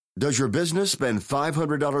Does your business spend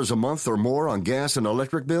 $500 a month or more on gas and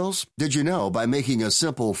electric bills? Did you know by making a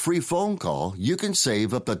simple free phone call, you can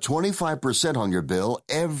save up to 25% on your bill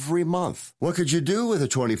every month? What could you do with a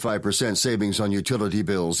 25% savings on utility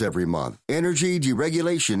bills every month? Energy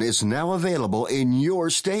deregulation is now available in your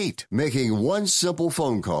state. Making one simple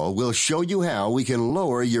phone call will show you how we can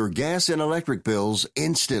lower your gas and electric bills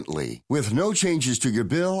instantly with no changes to your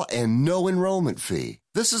bill and no enrollment fee.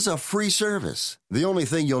 This is a free service. The only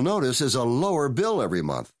thing you'll notice is a lower bill every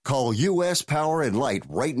month. Call U.S. Power and Light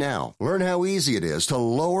right now. Learn how easy it is to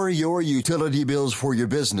lower your utility bills for your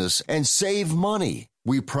business and save money.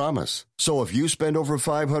 We promise. So if you spend over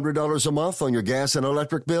 $500 a month on your gas and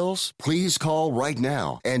electric bills, please call right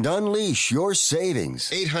now and unleash your savings.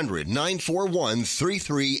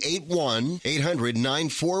 800-941-3381.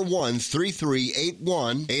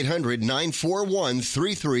 800-941-3381.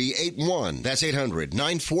 800-941-3381. That's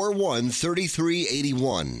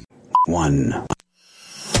 800-941-3381. One.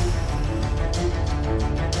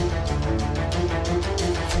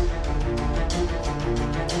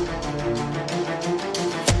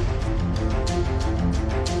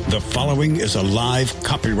 The following is a live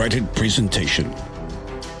copyrighted presentation.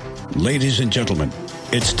 Ladies and gentlemen,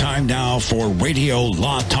 it's time now for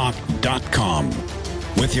RadioLawTalk.com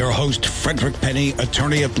with your host, Frederick Penny,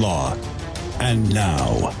 attorney at law. And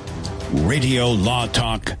now,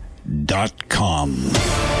 RadioLawTalk.com.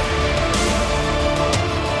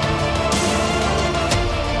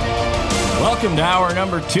 Welcome to hour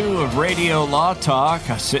number 2 of Radio Law Talk.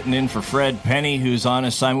 Sitting in for Fred Penny, who's on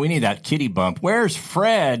assignment. We need that kitty bump. Where's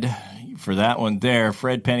Fred? For that one there.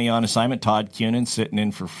 Fred Penny on assignment. Todd Cunin sitting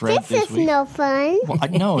in for Fred this week. This is no fun. Well,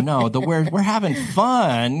 no. We're having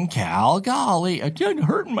fun, Cal. Golly, it didn't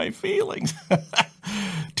hurt my feelings.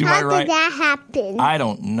 How did that happen? I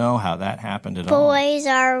don't know how that happened at all. Boys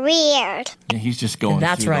are weird. Yeah, he's just going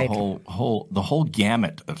through the whole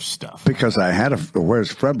gamut of stuff. Because I had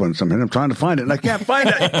Where's Fred when something? I'm trying to find it, and I can't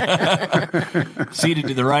find it. Seated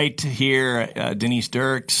to the right here, Denise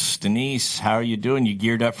Dirks. Denise, how are you doing? You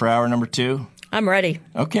geared up for hour number 2? I'm ready.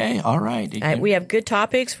 Okay, all right. We have good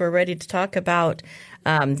topics. We're ready to talk about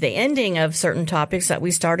the ending of certain topics that we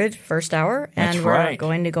started first hour, and we're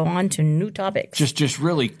going to go on to new topics. Just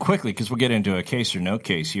really quickly, because we'll get into a case or no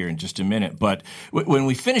case here in just a minute. But when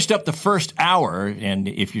we finished up the first hour, and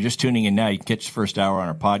if you're just tuning in now, you can catch the first hour on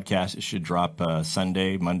our podcast. It should drop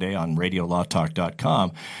Monday on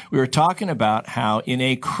RadioLawTalk.com. We were talking about how in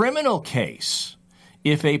a criminal case,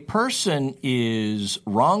 if a person is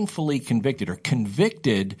wrongfully convicted or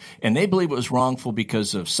convicted and they believe it was wrongful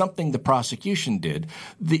because of something the prosecution did,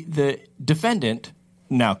 the defendant,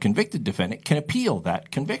 now convicted defendant, can appeal that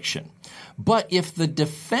conviction. But if the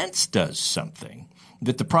defense does something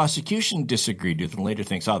that the prosecution disagreed with and later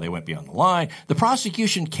thinks, they went beyond the line, the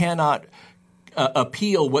prosecution cannot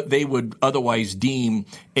appeal what they would otherwise deem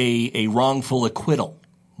a wrongful acquittal,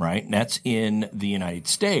 right? And that's in the United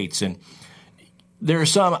States. And there are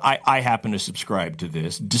some, I happen to subscribe to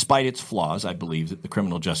this. Despite its flaws, I believe that the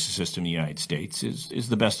criminal justice system in the United States is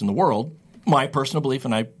the best in the world. My personal belief,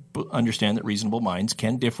 and I understand that reasonable minds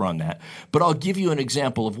can differ on that. But I'll give you an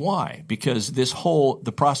example of why. Because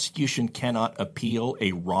the prosecution cannot appeal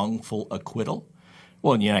a wrongful acquittal.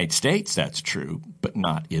 Well, in the United States, that's true, but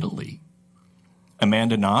not Italy.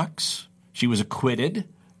 Amanda Knox, she was acquitted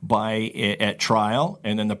at trial,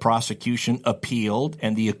 and then the prosecution appealed,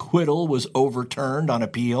 and the acquittal was overturned on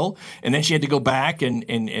appeal, and then she had to go back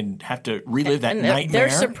and have to relive that nightmare. Their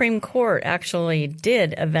Supreme Court actually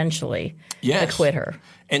did eventually acquit her.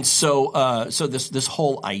 And so this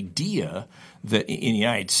whole idea that in the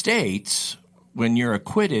United States, when you're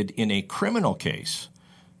acquitted in a criminal case,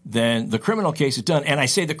 then the criminal case is done. And I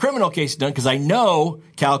say the criminal case is done because I know,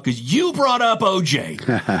 Cal, because you brought up O.J.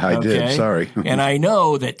 I did, sorry. And I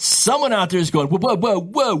know that someone out there is going,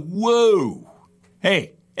 whoa.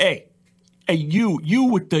 Hey, you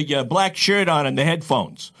with the black shirt on and the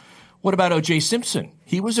headphones. What about O.J. Simpson?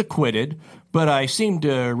 He was acquitted, but I seem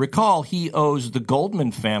to recall he owes the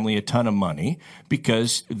Goldman family a ton of money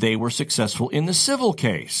because they were successful in the civil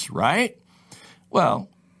case, right? Well,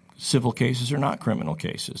 civil cases are not criminal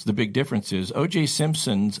cases. The big difference is O.J.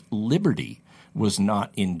 Simpson's liberty was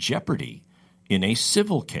not in jeopardy in a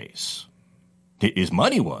civil case. His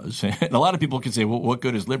money was. And a lot of people can say, well, what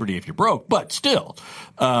good is liberty if you're broke? But still,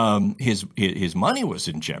 his money was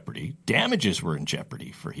in jeopardy. Damages were in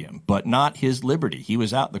jeopardy for him, but not his liberty. He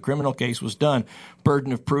was out. The criminal case was done.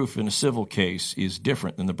 Burden of proof in a civil case is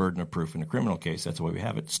different than the burden of proof in a criminal case. That's the way we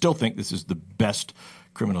have it. Still think this is the best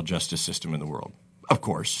criminal justice system in the world. Of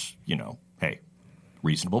course, hey,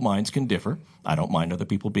 reasonable minds can differ. I don't mind other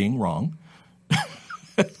people being wrong.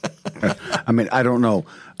 I mean, I don't know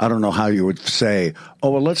how you would say, oh,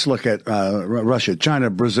 well, let's look at Russia, China,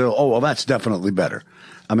 Brazil. Oh, well, that's definitely better.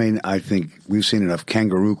 I mean, I think we've seen enough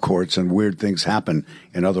kangaroo courts and weird things happen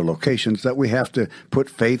in other locations that we have to put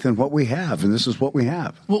faith in what we have, and this is what we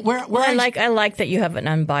have. Well, I like that you have an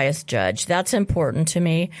unbiased judge. That's important to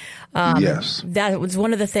me. Yes. That was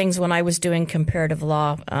one of the things when I was doing comparative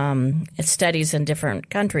law studies in different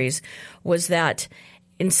countries, was that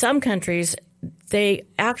in some countries they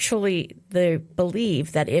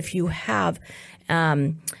believe that if you have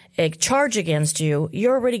a charge against you,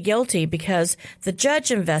 you're already guilty because the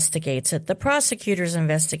judge investigates it, the prosecutors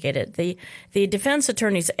investigate it, the defense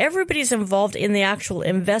attorneys, everybody's involved in the actual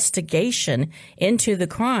investigation into the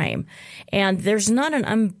crime. And there's not an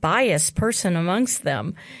unbiased person amongst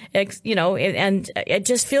them, and it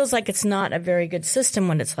just feels like it's not a very good system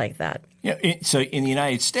when it's like that. Yeah, so in the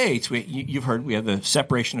United States, you've heard we have the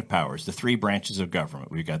separation of powers, the three branches of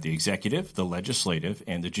government. We've got the executive, the legislative,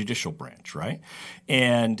 and the judicial branch, right?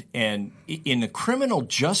 And in the criminal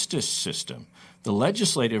justice system, the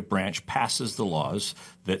legislative branch passes the laws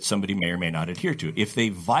that somebody may or may not adhere to. If they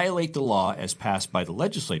violate the law as passed by the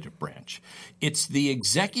legislative branch, it's the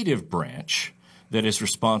executive branch that is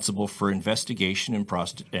responsible for investigation and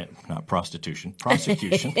prosecution.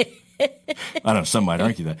 I don't know, some might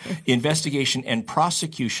argue that. Investigation and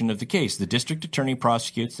prosecution of the case. The district attorney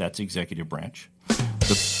prosecutes, that's the executive branch.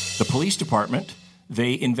 The police department,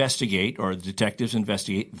 they investigate, or the detectives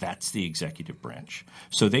investigate, that's the executive branch.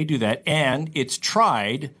 So they do that, and it's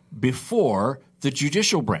tried before the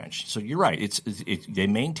judicial branch. So you're right. They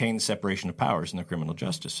maintain the separation of powers in the criminal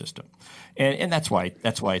justice system. And that's why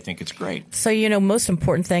I think it's great. So, most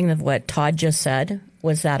important thing of what Todd just said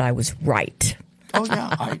was that I was right. Oh,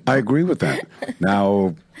 yeah. I agree with that.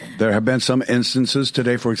 Now, there have been some instances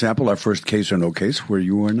today, for example, our first case or no case, where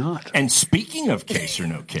you were not. And speaking of case or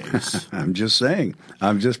no case. I'm just saying.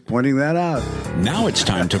 I'm just pointing that out. Now it's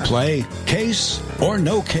time to play Case or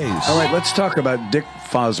No Case. All right, let's talk about Dick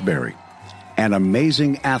Fosbury, an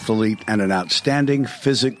amazing athlete and an outstanding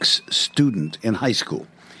physics student in high school.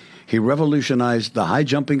 He revolutionized the high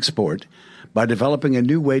jumping sport by developing a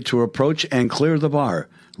new way to approach and clear the bar,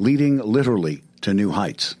 leading literally to new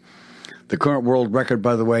heights. The current world record,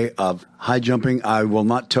 by the way, of high jumping, I will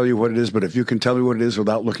not tell you what it is, but if you can tell me what it is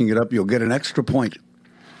without looking it up, you'll get an extra point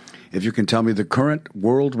if you can tell me the current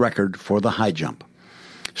world record for the high jump.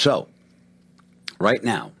 So, right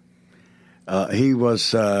now, the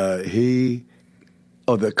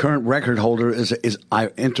current record holder is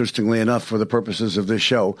interestingly enough, for the purposes of this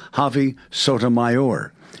show, Javi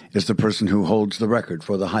Sotomayor is the person who holds the record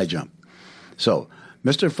for the high jump. So,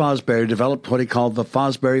 Mr. Fosbury developed what he called the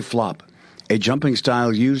Fosbury flop, a jumping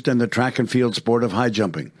style used in the track and field sport of high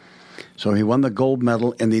jumping. So he won the gold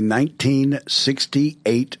medal in the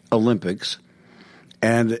 1968 Olympics,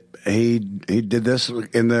 and he did this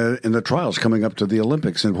in the trials coming up to the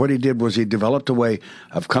Olympics. And what he did was he developed a way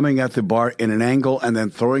of coming at the bar in an angle and then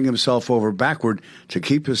throwing himself over backward to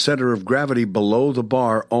keep his center of gravity below the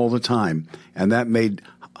bar all the time, and that made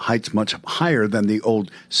heights much higher than the old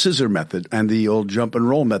scissor method and the old jump and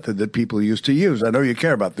roll method that people used to use. I know you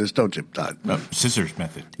care about this, don't you, Todd? Scissors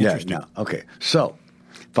method. Yeah, no. Okay. So,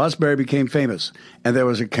 Fosbury became famous, and there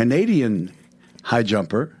was a Canadian high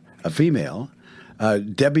jumper, a female,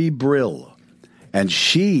 Debbie Brill, and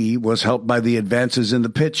she was helped by the advances in the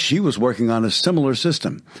pitch. She was working on a similar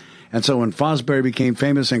system. And so when Fosbury became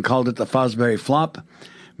famous and called it the Fosbury flop,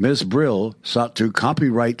 Ms. Brill sought to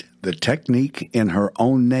copyright the technique in her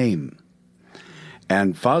own name.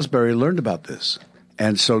 And Fosbury learned about this,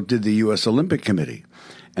 and so did the U.S. Olympic Committee.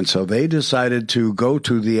 And so they decided to go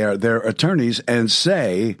to their attorneys and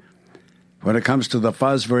say, when it comes to the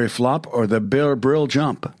Fosbury flop or the Brill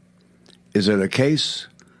jump, is it a case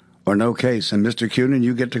or no case? And Mr. Cunin,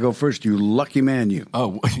 you get to go first. You lucky man, you.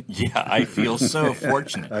 Oh, yeah, I feel so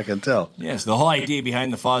fortunate. I can tell. Yes, the whole idea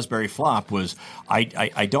behind the Fosbury flop was I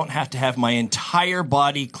don't have to have my entire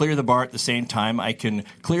body clear the bar at the same time. I can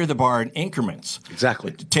clear the bar in increments.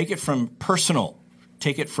 Exactly. Take it from personal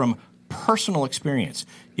experience.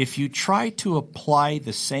 If you try to apply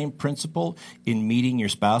the same principle in meeting your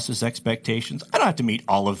spouse's expectations, I don't have to meet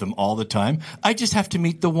all of them all the time. I just have to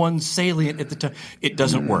meet the ones salient at the time. It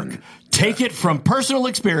doesn't work. Take it from personal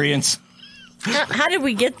experience. How did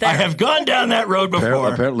we get there? I have gone down that road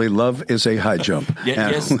before. Apparently, love is a high jump.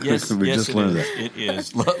 Yes, we just learned that. It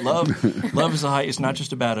is. Love is a high. It's not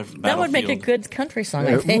just about a battlefield. That would make a good country song,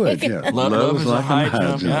 I It think. would, yeah. Love is a high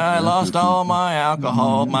jump. jump. I lost all my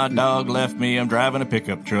alcohol. My dog left me. I'm driving a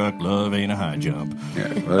pickup truck. Love ain't a high jump. Yeah,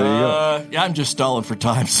 well, there you go. Yeah, I'm just stalling for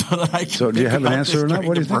time so that I can. So, do you have an answer or not?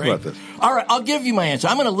 What do you think about this? All right, I'll give you my answer.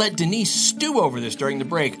 I'm going to let Denise stew over this during the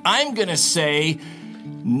break. I'm going to say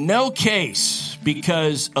no case.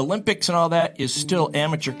 Because Olympics and all that is still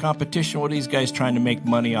amateur competition. What are these guys trying to make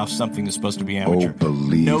money off something that's supposed to be amateur? Oh,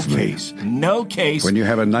 believe no me. case. No case. When you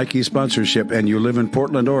have a Nike sponsorship and you live in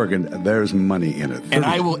Portland, Oregon, there's money in it. And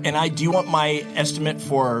I will. And do you want my estimate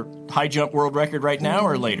for high jump world record right now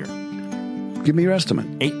or later? Give me your estimate.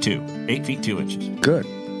 8'2", 8 feet 2 inches. Good.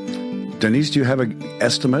 Denise, do you have an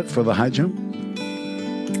estimate for the high jump?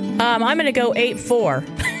 I'm going to go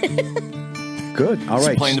 8'4". Good. All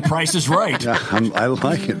right. Playing the Price is Right. I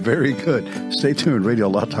like it. Very good. Stay tuned. Radio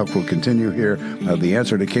Law Talk will continue here. The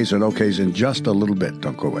answer to case or no case in just a little bit.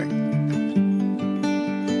 Don't go away.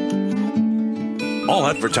 All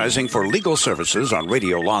advertising for legal services on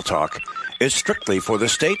Radio Law Talk is strictly for the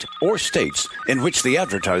state or states in which the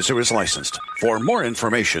advertiser is licensed. For more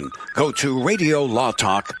information, go to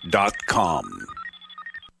radiolawtalk.com.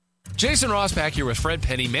 Jason Rosbach here with Fred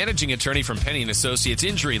Penny, managing attorney from Penny & Associates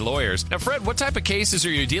Injury Lawyers. Now, Fred, what type of cases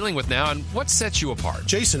are you dealing with now, and what sets you apart?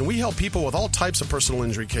 Jason, we help people with all types of personal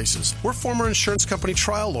injury cases. We're former insurance company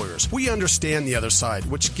trial lawyers. We understand the other side,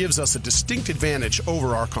 which gives us a distinct advantage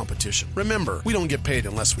over our competition. Remember, we don't get paid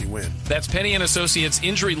unless we win. That's Penny & Associates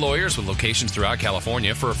Injury Lawyers with locations throughout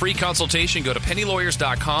California. For a free consultation, go to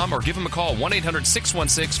pennylawyers.com or give them a call,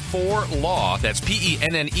 1-800-616-4LAW. That's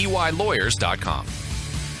PENNEY lawyers.com.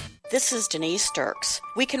 This is Denise Sturks.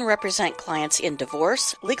 We can represent clients in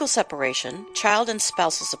divorce, legal separation, child and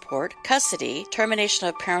spousal support, custody, termination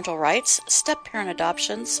of parental rights, step-parent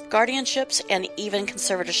adoptions, guardianships, and even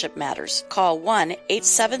conservatorship matters. Call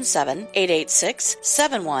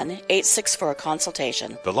 1-877-886-7186 for a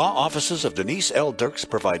consultation. The law offices of Denise L. Dirks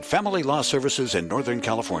provide family law services in Northern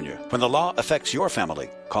California. When the law affects your family,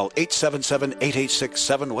 call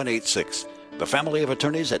 877-886-7186. The family of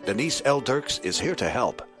attorneys at Denise L. Dirks is here to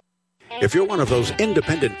help. If you're one of those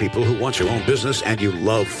independent people who wants your own business and you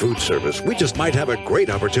love food service, we just might have a great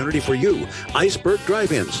opportunity for you. Iceberg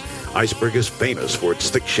Drive-Ins. Iceberg is famous for its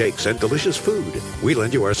thick shakes and delicious food. We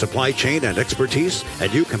lend you our supply chain and expertise,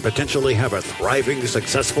 and you can potentially have a thriving,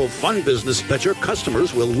 successful, fun business that your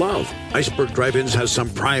customers will love. Iceberg Drive-Ins has some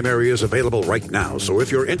prime areas available right now, so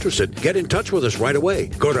if you're interested, get in touch with us right away.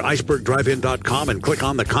 Go to icebergdrivein.com and click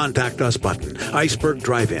on the Contact Us button. Iceberg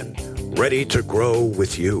Drive-In. Ready to grow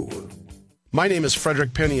with you. My name is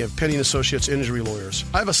Frederick Penny of Penny & Associates Injury Lawyers.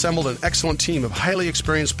 I've assembled an excellent team of highly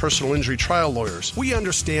experienced personal injury trial lawyers. We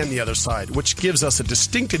understand the other side, which gives us a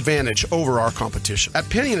distinct advantage over our competition. At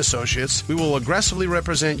Penny & Associates, we will aggressively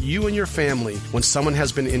represent you and your family when someone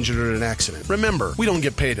has been injured in an accident. Remember, we don't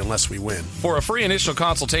get paid unless we win. For a free initial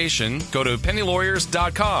consultation, go to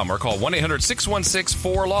pennylawyers.com or call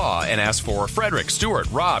 1-800-616-4LAW and ask for Frederick,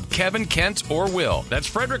 Stuart, Rob, Kevin, Kent, or Will. That's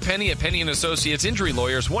Frederick Penny at Penny & Associates Injury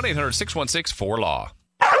Lawyers, 1-800-616-4LAW.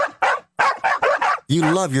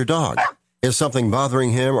 You love your dog. Is something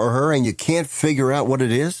bothering him or her and you can't figure out what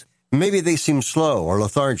it is? Maybe they seem slow or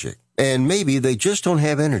lethargic, and maybe they just don't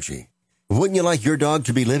have energy. Wouldn't you like your dog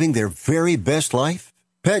to be living their very best life?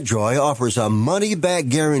 PetJoy offers a money-back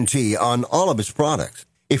guarantee on all of its products.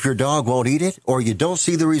 If your dog won't eat it or you don't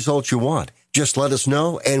see the results you want, just let us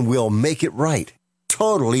know and we'll make it right.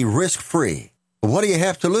 Totally risk-free. What do you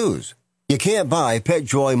have to lose? You can't buy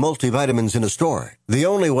PetJoy multivitamins in a store. The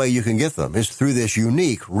only way you can get them is through this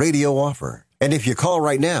unique radio offer. And if you call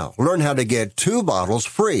right now, learn how to get 2 bottles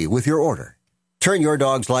free with your order. Turn your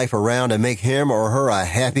dog's life around and make him or her a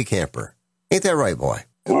happy camper. Ain't that right, boy?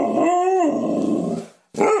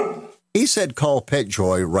 He said call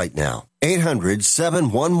PetJoy right now.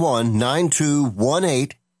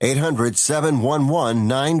 800-711-9218.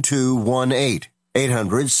 800-711-9218.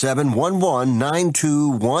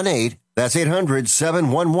 800-711-9218. That's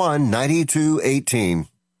 800-711-9218.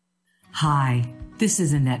 Hi, this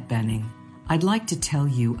is Annette Benning. I'd like to tell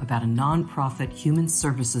you about a nonprofit human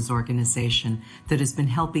services organization that has been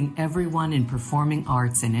helping everyone in performing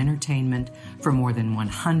arts and entertainment for more than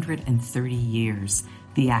 130 years,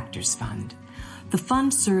 the Actors Fund. The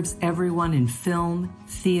fund serves everyone in film,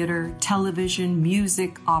 theater, television,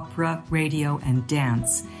 music, opera, radio, and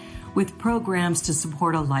dance, with programs to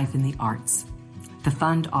support a life in the arts. The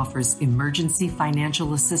fund offers emergency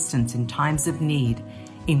financial assistance in times of need,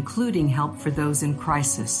 including help for those in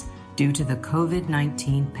crisis due to the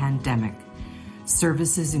COVID-19 pandemic.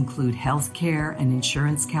 Services include health care and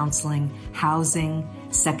insurance counseling, housing,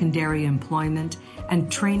 secondary employment,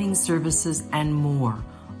 and training services and more,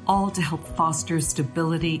 all to help foster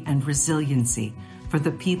stability and resiliency for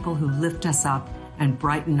the people who lift us up and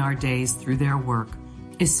brighten our days through their work,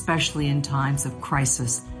 especially in times of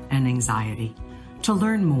crisis and anxiety. To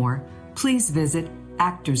learn more, please visit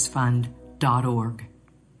actorsfund.org.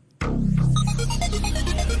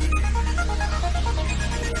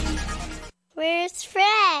 Where's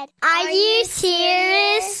Fred? Are you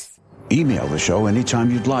serious? Email the show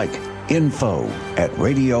anytime you'd like.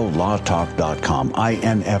 info@radiolawtalk.com.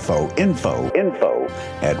 INFO. Info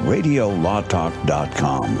at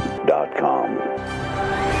radiolawtalk.com.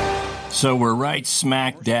 So we're right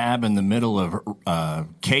smack dab in the middle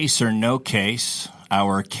of case or no case.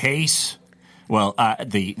 Our case, well,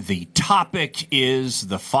 the topic is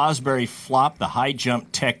the Fosbury flop, the high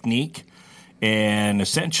jump technique, and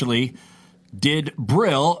essentially, did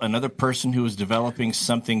Brill, another person who was developing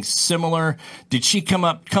something similar, did she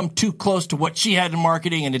come too close to what she had in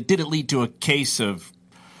marketing, and did it lead to a case of,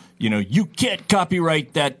 you can't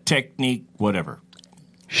copyright that technique, whatever?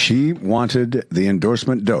 She wanted the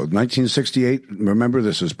endorsement dough. 1968, remember,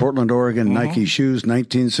 this is Portland, Oregon, Nike shoes,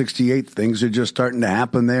 1968. Things are just starting to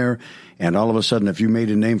happen there. And all of a sudden, if you made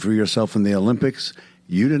a name for yourself in the Olympics,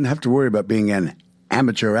 you didn't have to worry about being an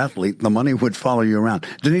amateur athlete. The money would follow you around.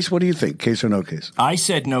 Denise, what do you think? Case or no case? I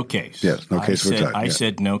said no case. Yes, no case. I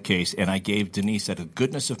said no case, and I gave Denise, out of the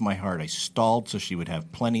goodness of my heart, I stalled so she would have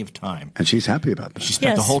plenty of time. And she's happy about that. She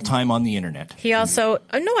spent the whole time on the internet. He also,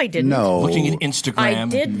 no, I didn't. No. Looking at Instagram. I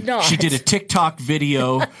did not. She did a TikTok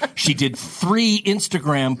video. She did 3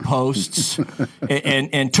 Instagram posts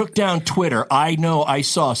and took down Twitter. I know I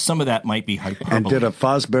saw some of that might be hyperbole. And did a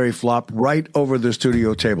Fosbury flop right over the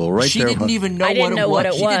studio table, right she there. She didn't even know what it was. What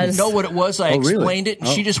it she was. didn't know what it was. I explained really? it, and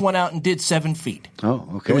she just went out and did 7 feet. Oh,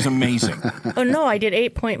 okay. It was amazing. Oh, no, I did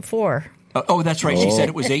 8.4. That's right. She said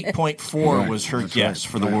it was 8.4 was her guess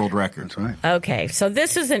for the world record. That's right. Okay, so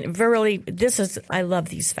this isn't really, I love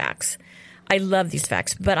these facts.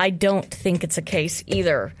 But I don't think it's a case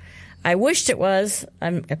either. I wished it was.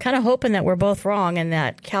 I'm kind of hoping that we're both wrong and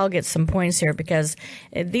that Cal gets some points here, because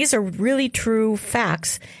these are really true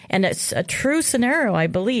facts, and it's a true scenario, I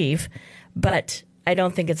believe, but I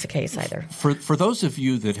don't think it's a case either. For those of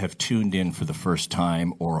you that have tuned in for the first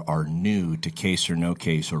time or are new to Case or No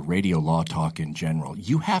Case or Radio Law Talk in general,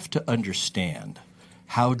 you have to understand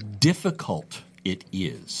how difficult it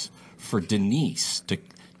is for Denise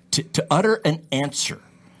to utter an answer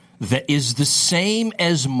that is the same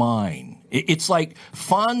as mine. It's like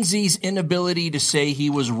Fonzie's inability to say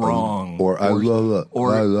he was wrong, or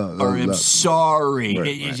I'm sorry.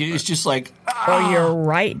 Right. It's just like, Oh, you're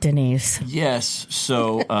right, Denise. Yes.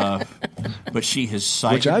 So, but she has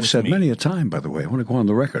sided which I've with said me. many a time. By the way, I want to go on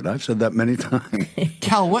the record. I've said that many times.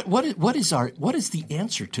 Cal, what is the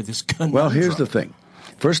answer to this conundrum? Well, here's the thing.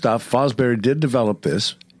 First off, Fosbury did develop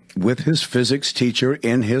this with his physics teacher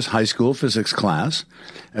in his high school physics class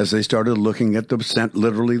as they started looking at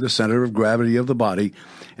literally the center of gravity of the body.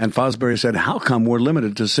 And Fosbury said, how come we're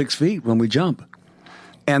limited to 6 feet when we jump?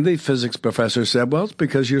 And the physics professor said, well, it's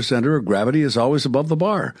because your center of gravity is always above the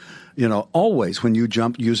bar. Always when you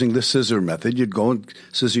jump using the scissor method, you'd go and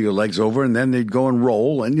scissor your legs over, and then they'd go and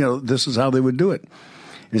roll, and, this is how they would do it.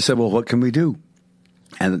 And he said, well, what can we do?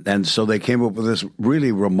 And so they came up with this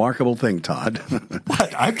really remarkable thing, Todd.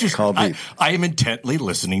 What? I am intently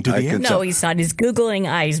listening to the answer. No, he's not. He's Googling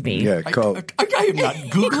ISB. Yeah, I am not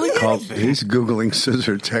Googling anything. He's Googling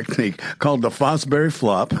scissor technique called the Fosbury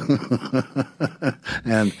flop.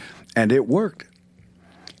 and it worked.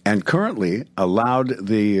 And currently allowed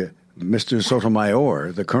the Mr.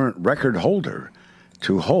 Sotomayor, the current record holder,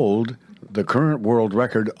 to hold the current world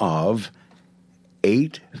record of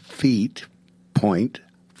 8 feet.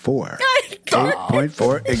 8.4.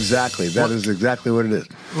 8.4, exactly. That is exactly what it is.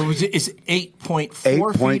 Well, is it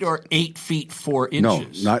 8.4 feet or 8 feet 4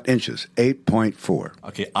 inches? No, not inches. 8.4.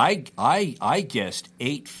 Okay, I guessed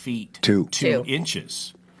 8 feet 2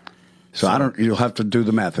 inches. So you'll have to do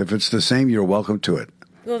the math. If it's the same, you're welcome to it.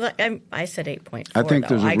 Well, I said 8.4. I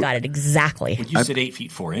think I got it exactly. But you said 8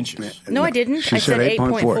 feet 4 inches. No, I didn't. She I said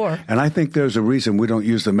 8.4. And I think there's a reason we don't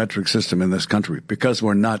use the metric system in this country, because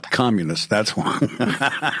we're not communists. That's why.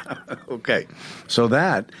 Okay. So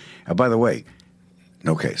that, by the way,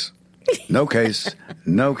 no case. No case.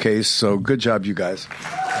 No case. So good job, you guys.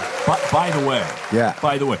 By the way. Yeah.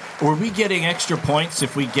 By the way, were we getting extra points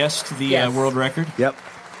if we guessed the world record? Yep.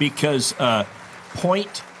 Because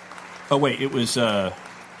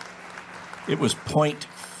it was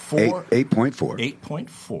 0.4. 8.4.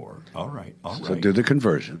 8.4. All right. So do the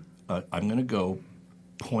conversion. I'm going to go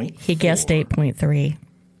 0.4. He guessed 8.3.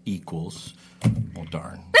 Equals, oh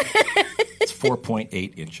darn, it's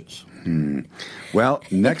 4.8 inches. Well,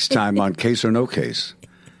 next time on Case or No Case,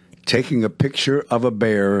 taking a picture of a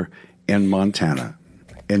bear in Montana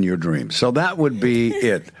in your dreams. So that would be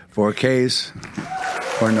it for Case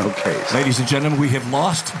or No Case. Ladies and gentlemen, we have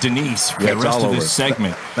lost Denise for the rest of this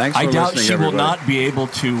segment. Thanks for I doubt listening, she everybody. will not be able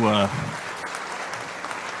to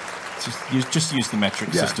just use the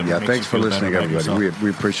metric system. Yeah, It makes thanks you for feel better listening, about everybody. yourself. We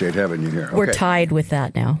appreciate having you here. We're Okay. tied with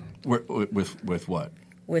that now. With what?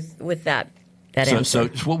 With that So answer.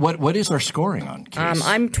 what is our scoring on Case?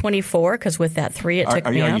 I'm 24 because with that 3 it took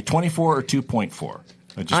me are up. you 24 or 2.4?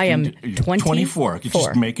 I am 24.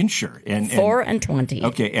 Just making sure. And 4 and 20.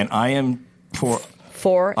 Okay, and I am 4.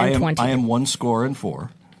 4 and 20. I am 1 score and 4,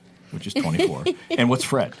 which is 24. And what's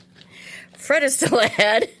Fred? Fred is still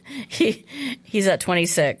ahead. He's at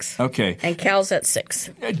 26. Okay. And Cal's at 6.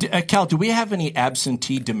 Cal, do we have any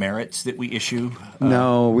absentee demerits that we issue?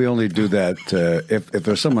 No, we only do that if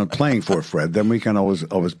there's someone playing for Fred, then we can always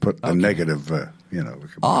put a negative,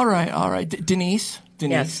 All right. Denise.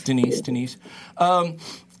 Yes. Denise.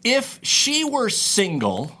 If she were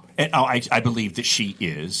single, and I believe that she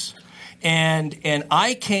is, and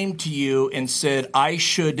I came to you and said I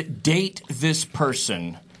should date this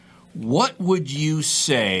person, what would you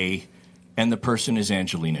say? And the person is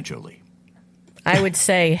Angelina Jolie. I would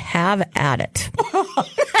say have at it.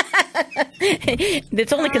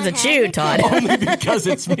 It's only because it's you, Todd. Only because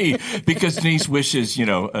it's me. Because Denise wishes,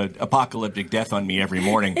 apocalyptic death on me every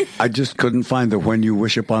morning. I just couldn't find the "When You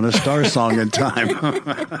Wish Upon a Star" song in time.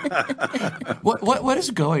 What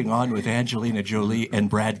is going on with Angelina Jolie and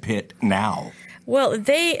Brad Pitt now? Well,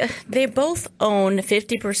 they both own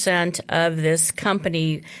 50% of this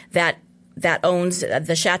company that owns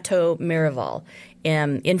the Chateau Miraval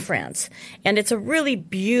in France, and it's a really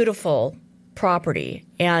beautiful property,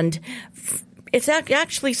 and it's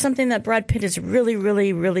actually something that Brad Pitt is really,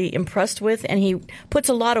 really, really impressed with, and he puts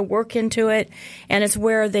a lot of work into it, and it's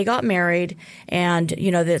where they got married, and,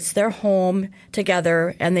 it's their home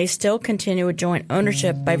together, and they still continue a joint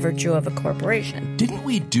ownership by virtue of a corporation. Didn't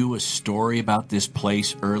we do a story about this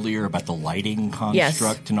place earlier, about the lighting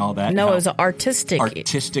construct and all that? No, it was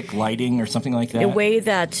artistic lighting or something like that? A way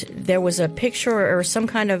that there was a picture or some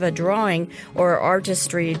kind of a drawing or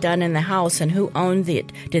artistry done in the house, and who owned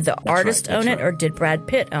it? Did the artist own it, or did Brad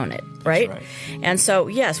Pitt own it? Right? And so,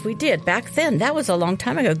 yes, we did. Back then, that was a long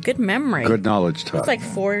time ago. Good memory. Good knowledge, Todd. It's like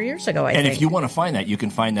 4 years ago, I think. And if you want to find that, you can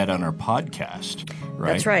find that on our podcast,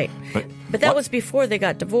 right? That's right. But that was before they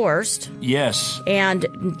got divorced. Yes. And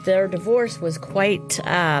their divorce was quite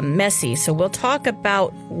messy. So we'll talk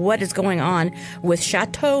about what is going on with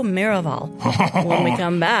Chateau Miraval when we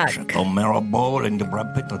come back. Chateau Miraval and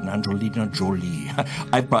Brad Pitt and Angelina Jolie.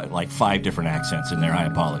 I've brought like 5 different accents in there. I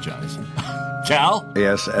apologize. Cal?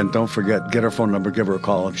 Yes, and don't forget, get her phone number, give her a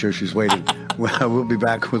call. I'm sure she's waiting. We'll be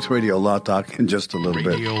back with Radio Law Talk in just a little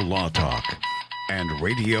bit. Radio Law Talk and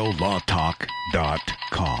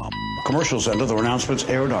RadioLawTalk.com. Commercials and other announcements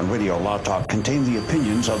aired on Radio Law Talk contain the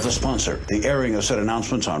opinions of the sponsor. The airing of said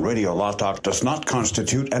announcements on Radio Law Talk does not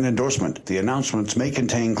constitute an endorsement. The announcements may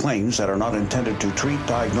contain claims that are not intended to treat,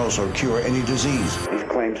 diagnose, or cure any disease. These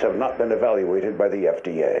claims have not been evaluated by the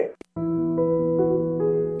FDA.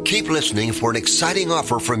 Keep listening for an exciting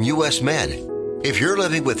offer from U.S. Med. If you're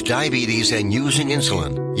living with diabetes and using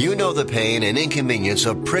insulin, you know the pain and inconvenience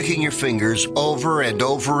of pricking your fingers over and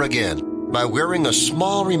over again. By wearing a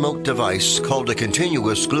small remote device called a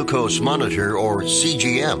continuous glucose monitor, or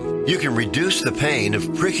CGM, you can reduce the pain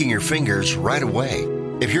of pricking your fingers right away.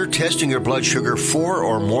 If you're testing your blood sugar 4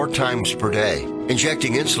 or more times per day,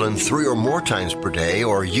 injecting insulin 3 or more times per day,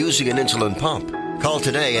 or using an insulin pump, call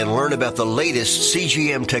today and learn about the latest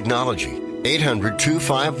CGM technology.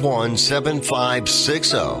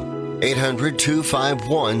 800-251-7560.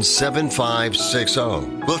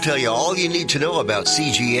 800-251-7560. We'll tell you all you need to know about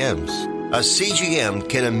CGMs. A CGM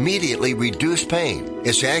can immediately reduce pain.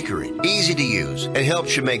 It's accurate, easy to use, and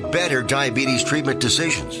helps you make better diabetes treatment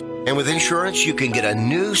decisions. And with insurance, you can get a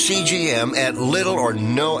new CGM at little or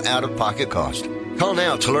no out-of-pocket cost. Call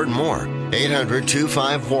now to learn more.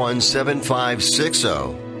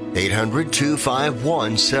 800-251-7560.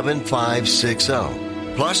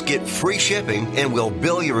 800-251-7560. Plus, get free shipping and we'll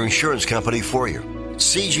bill your insurance company for you.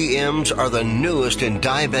 CGMs are the newest in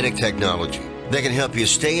diabetic technology. They can help you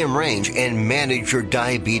stay in range and manage your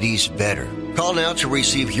diabetes better. Call now to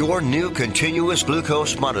receive your new continuous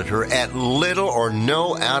glucose monitor at little or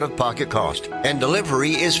no out-of-pocket cost. And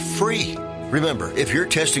delivery is free. Remember, if you're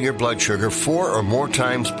testing your blood sugar 4 or more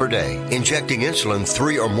times per day, injecting insulin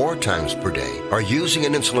 3 or more times per day, or using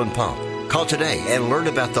an insulin pump, call today and learn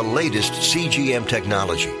about the latest CGM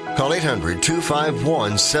technology. Call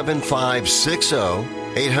 800-251-7560.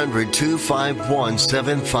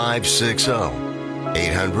 800-251-7560.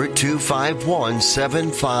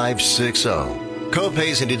 800-251-7560.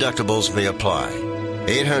 Copays and deductibles may apply.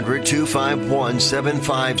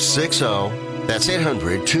 800-251-7560. That's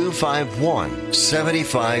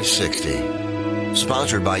 800-251-7560.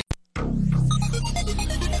 Sponsored by...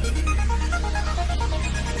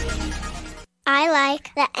 I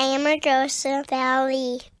like the Amargosa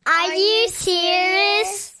Valley. Are you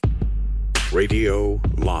serious? Radio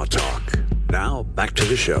Law Talk. Now back to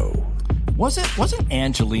the show. Wasn't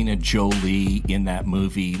Angelina Jolie in that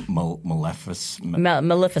movie Maleficent?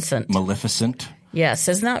 Maleficent. Yes,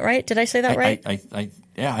 isn't that right? Did I say that right?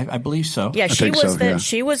 I believe so. Yeah, she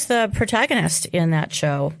was the protagonist in that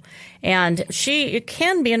show. And she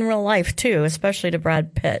can be in real life, too, especially to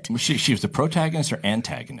Brad Pitt. She was the protagonist or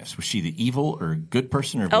antagonist? Was she the evil or good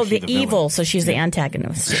person? Or was she the evil, villain? so she's the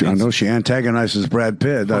antagonist. I know she antagonizes Brad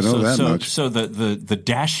Pitt. I know that much. So the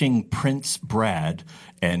dashing Prince Brad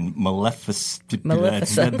and Maleficent. Blah,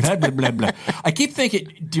 blah, blah. I keep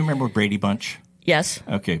thinking, do you remember Brady Bunch? Yes.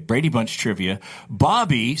 Okay, Brady Bunch trivia.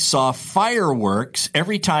 Bobby saw fireworks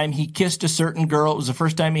every time he kissed a certain girl. It was the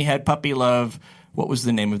first time he had puppy love. What was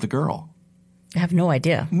the name of the girl? I have no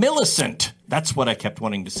idea. Millicent. That's what I kept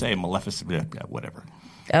wanting to say. Maleficent, whatever.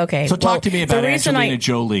 Okay. So talk to me about Angelina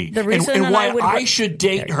Jolie and why I should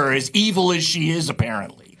date her, as evil as she is,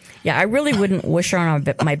 apparently. Yeah, I really wouldn't wish her on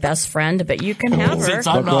my best friend, but you can have her. Since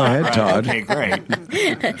I'm not, go ahead, Todd. Okay, great.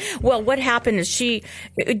 Well, what happened is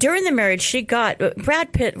during the marriage,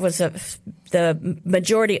 Brad Pitt was the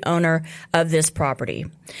majority owner of this property.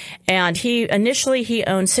 And initially he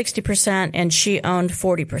owned 60% and she owned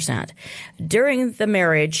 40%. During the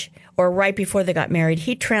marriage, or right before they got married,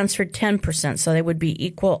 he transferred 10%, so they would be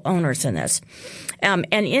equal owners in this. And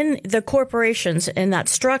in the corporations, in that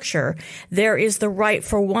structure, there is the right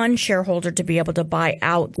for one shareholder to be able to buy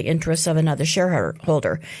out the interests of another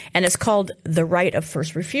shareholder. And it's called the right of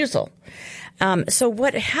first refusal. So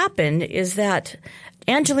what happened is that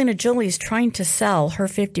Angelina Jolie is trying to sell her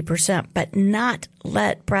 50%, but not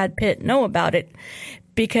let Brad Pitt know about it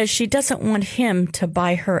because she doesn't want him to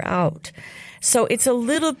buy her out. So it's a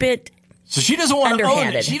little bit So she doesn't want to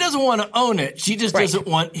own it. She doesn't want to own it. She just doesn't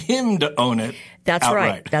want him to own it. That's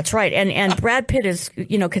outright. right. That's right. And Brad Pitt has,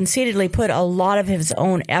 conceitedly put a lot of his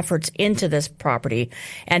own efforts into this property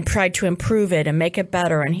and tried to improve it and make it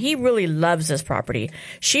better. And he really loves this property.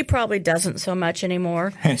 She probably doesn't so much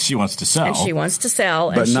anymore. And she wants to sell.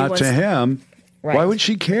 But not to him. Right. Why would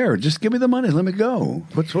she care? Just give me the money. Let me go.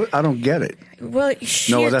 I don't get it. Well, that's not true.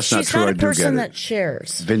 She's not a person I do get that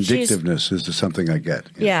shares. Vindictiveness is something I get.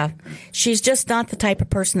 Yeah. She's just not the type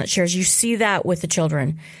of person that shares. You see that with the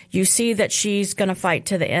children. You see that she's going to fight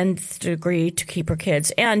to the nth degree to keep her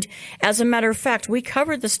kids. And as a matter of fact, we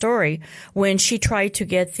covered the story when she tried to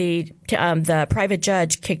get the private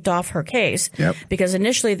judge kicked off her case. Yep. Because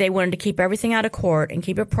initially they wanted to keep everything out of court and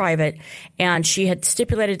keep it private. And she had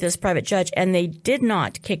stipulated this private judge, and they did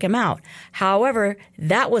not kick him out. However,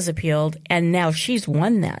 that was appealed, and now she's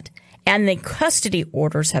won that. And the custody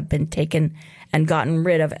orders have been taken and gotten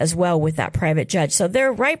rid of as well with that private judge. So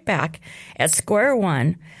they're right back at square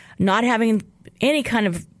one, not having any kind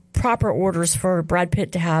of proper orders for Brad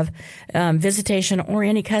Pitt to have visitation or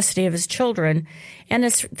any custody of his children.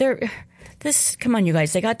 And come on, you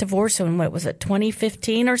guys, they got divorced in,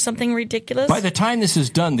 2015 or something ridiculous? By the time this is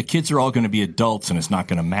done, the kids are all going to be adults and it's not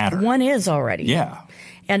going to matter. One is already. Yeah.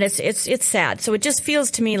 And it's sad. So it just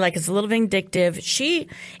feels to me like it's a little vindictive.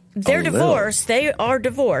 They're divorced. They are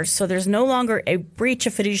divorced. So there's no longer a breach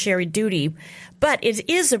of fiduciary duty, but it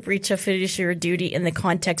is a breach of fiduciary duty in the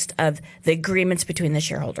context of the agreements between the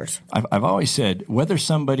shareholders. I've always said whether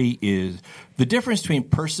somebody is – the difference between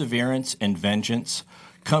perseverance and vengeance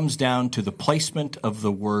comes down to the placement of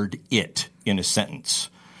the word it in a sentence.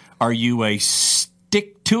 Are you a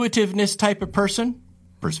stick-to-itiveness type of person?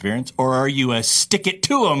 Perseverance, or are you a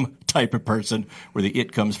stick-it-to-'em type of person where the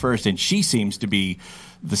it comes first? And she seems to be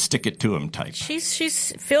the stick-it-to-'em type. She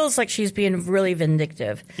feels like she's being really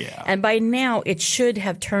vindictive. Yeah. And by now, it should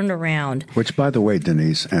have turned around. Which, by the way,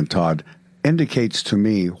 Denise and Todd, indicates to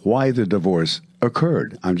me why the divorce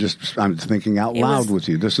occurred. I'm thinking out loud with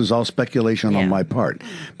you. This is all speculation on my part.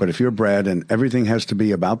 But if you're Brad and everything has to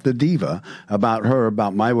be about the diva, about her,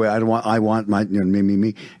 about my way, I want my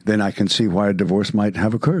me, then I can see why a divorce might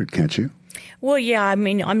have occurred, can't you? Well, yeah, I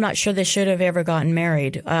mean, I'm not sure they should have ever gotten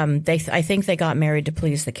married. I think they got married to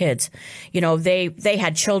please the kids. They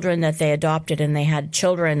had children that they adopted, and they had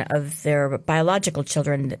children of their biological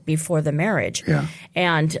children before the marriage. Yeah.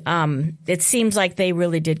 And it seems like they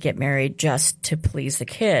really did get married just to please the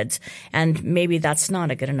kids, and maybe that's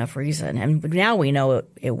not a good enough reason. And now we know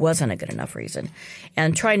it wasn't a good enough reason.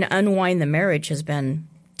 And trying to unwind the marriage has been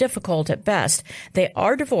difficult at best. They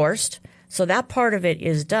are divorced, so that part of it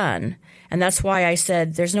is done. And that's why I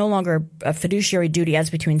said there's no longer a fiduciary duty as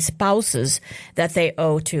between spouses that they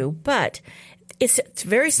owe to. But it's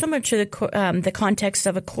very similar to the context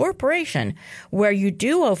of a corporation where you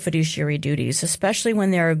do owe fiduciary duties, especially when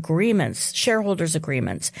there are agreements, shareholders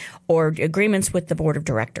agreements, or agreements with the board of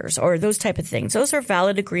directors, or those type of things. Those are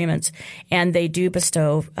valid agreements, and they do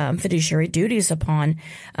bestow fiduciary duties upon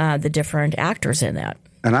the different actors in that.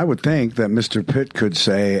 And I would think that Mr. Pitt could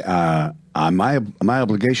say, my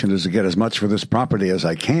obligation is to get as much for this property as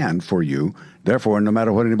I can for you. Therefore, no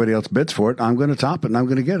matter what anybody else bids for it, I'm going to top it and I'm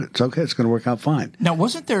going to get it. It's okay. It's going to work out fine. Now,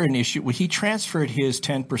 wasn't there an issue? He transferred his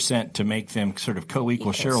 10% to make them sort of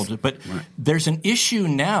co-equal shareholders. But there's an issue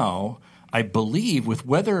now, I believe, with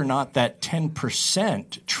whether or not that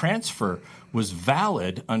 10% transfer was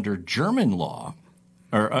valid under German law.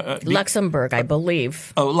 Or Luxembourg, I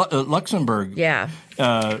believe. Luxembourg. Yeah.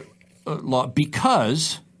 Law,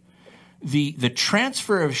 because the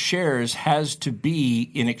transfer of shares has to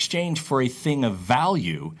be in exchange for a thing of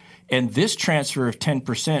value, and this transfer of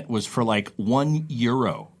 10% was for like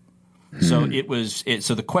 €1. So it was.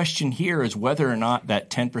 So the question here is whether or not that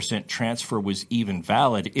 10% transfer was even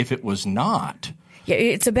valid. If it was not. Yeah,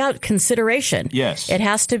 it's about consideration. Yes. It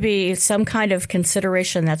has to be some kind of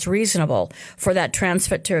consideration that's reasonable for that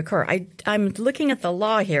transfer to occur. I'm looking at the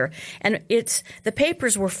law here, and the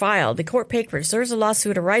papers were filed, the court papers. There's a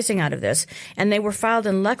lawsuit arising out of this, and they were filed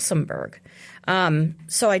in Luxembourg.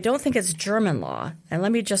 So I don't think it's German law. And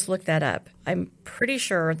let me just look that up. I'm pretty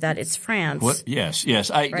sure that it's France. What? Yes.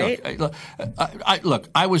 Right? Look,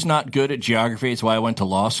 I was not good at geography. It's why I went to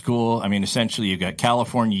law school. I mean, essentially, you've got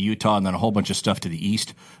California, Utah, and then a whole bunch of stuff to the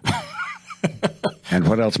east. And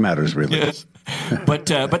what else matters, really? Yes. But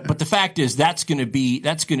the fact is that's going to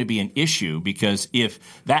be an issue, because if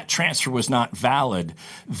that transfer was not valid,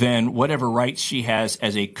 then whatever rights she has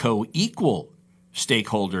as a co-equal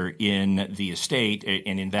stakeholder in the estate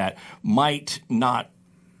and in that might not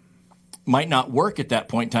work at that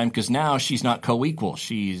point in time, because now she's not co-equal.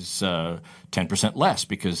 She's 10% less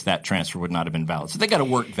because that transfer would not have been valid. So they got to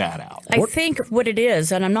work that out. I think what it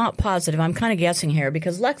is, and I'm not positive, I'm kind of guessing here,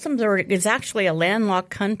 because Luxembourg is actually a landlocked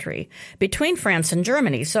country between France and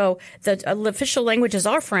Germany. So the official languages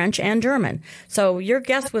are French and German. So your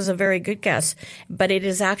guess was a very good guess, but it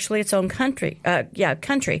is actually its own country.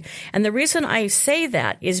 Country. And the reason I say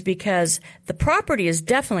that is because the property is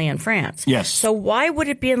definitely in France. Yes. So why would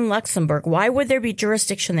it be in Luxembourg? Why would there be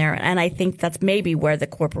jurisdiction there? And I think that's maybe where the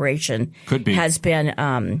corporation has been.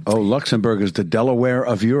 Luxembourg is the Delaware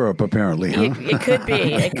of Europe, apparently, huh? It could be.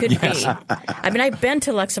 It could Yes. be. I mean, I've been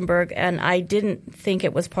to Luxembourg, and I didn't think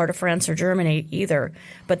it was part of France or Germany either.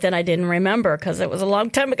 But then I didn't remember because it was a long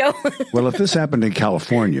time ago. Well, if this happened in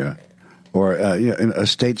California or in a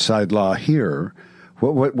stateside law here,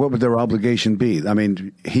 what would their obligation be? I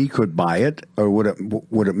mean, he could buy it, or would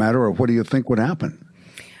it matter, or what do you think would happen?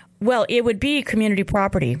 Well, it would be community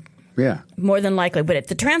property. Yeah, more than likely. But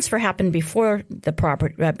the transfer happened before the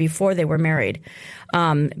property, before they were married.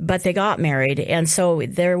 But they got married, and so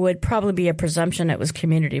there would probably be a presumption it was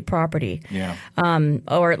community property. Yeah.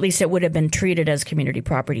 Or at least it would have been treated as community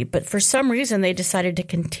property. But for some reason, they decided to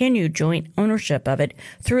continue joint ownership of it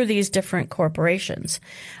through these different corporations.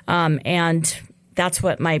 And that's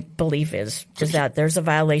what my belief is that there's a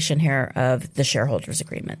violation here of the shareholders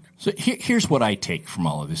agreement. So here's what I take from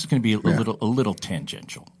all of this. It's going to be a little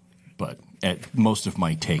tangential, but most of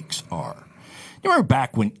my takes are. You remember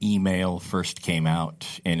back when email first came out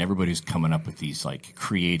and everybody's coming up with these like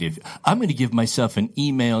creative, I'm going to give myself an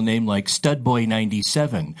email name like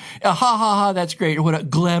Studboy97. Ha ha ha, that's great. Or what,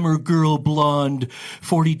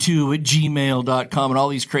 glamourgirlblonde42@gmail.com and all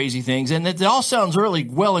these crazy things. And it all sounds really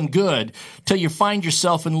well and good till you find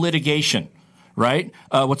yourself in litigation, right?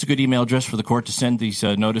 What's a good email address for the court to send these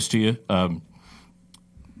notice to you?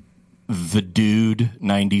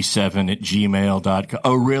 thedude97@gmail.com.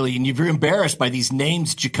 Oh, really? And you're embarrassed by these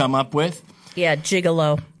names that you come up with? Yeah,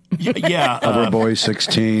 gigolo. Yeah.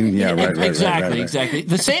 Otherboy16. Yeah, right. Exactly.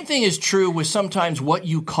 The same thing is true with sometimes what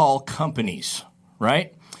you call companies,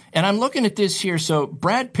 right? And I'm looking at this here. So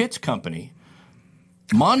Brad Pitt's company,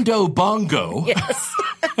 Mondo Bongo. Yes.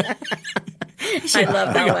 I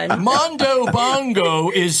love that one. Mondo Bongo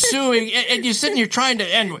is suing, and you're sitting here trying to,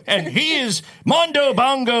 and Mondo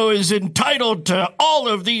Bongo is entitled to all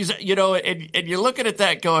of these, and you're looking at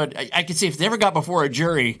that going, I can see if they ever got before a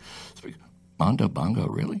jury, Mondo Bongo,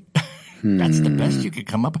 really? That's the best you could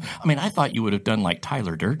come up with? I mean, I thought you would have done like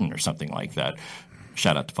Tyler Durden or something like that.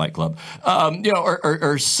 Shout out to Fight Club,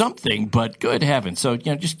 or something, but good heavens. So,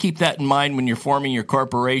 just keep that in mind when you're forming your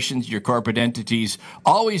corporations, your corporate entities.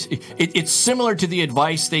 Always, it's similar to the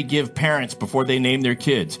advice they give parents before they name their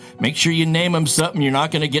kids. Make sure you name them something you're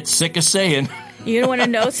not going to get sick of saying. You want to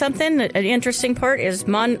know something? An interesting part is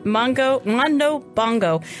Mondo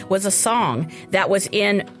Bongo was a song that was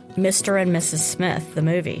in Mr. and Mrs. Smith, the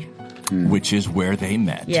movie. Which is where they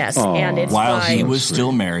met. Yes, and it's while he was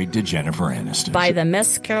still married to Jennifer Aniston. By the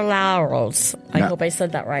Mescaleros. I hope I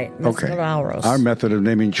said that right. Mescaleros. Okay. Our method of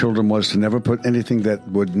naming children was to never put anything that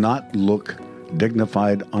would not look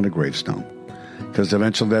dignified on a gravestone. Because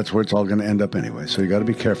eventually that's where it's all going to end up anyway. So you got to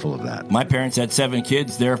be careful of that. My parents had 7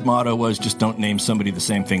 kids. Their motto was just don't name somebody the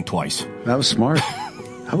same thing twice. That was smart.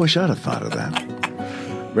 I wish I'd have thought of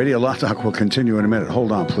that. Radio Law Talk will continue in a minute.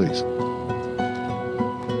 Hold on, please.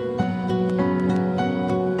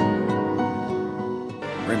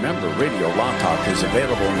 Remember, Radio Law Talk is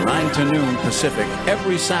available 9 to noon Pacific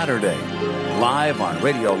every Saturday. Live on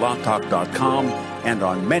RadioLawTalk.com and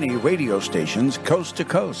on many radio stations coast to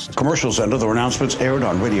coast. Commercials and other announcements aired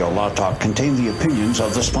on Radio Law Talk contain the opinions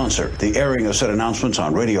of the sponsor. The airing of said announcements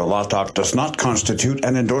on Radio Law Talk does not constitute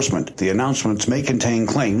an endorsement. The announcements may contain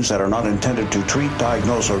claims that are not intended to treat,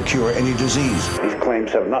 diagnose, or cure any disease. These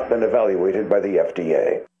claims have not been evaluated by the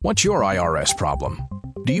FDA. What's your IRS problem?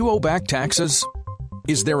 Do you owe back taxes?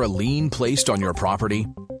 Is there a lien placed on your property?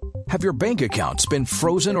 Have your bank accounts been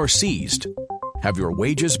frozen or seized? Have your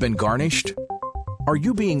wages been garnished? Are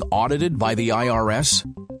you being audited by the IRS?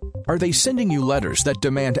 Are they sending you letters that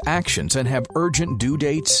demand actions and have urgent due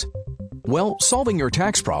dates? Well, solving your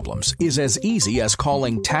tax problems is as easy as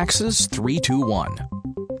calling Taxes 321.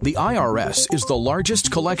 The IRS is the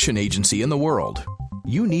largest collection agency in the world.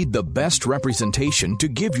 You need the best representation to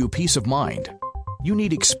give you peace of mind. You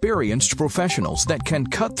need experienced professionals that can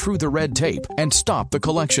cut through the red tape and stop the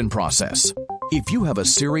collection process. If you have a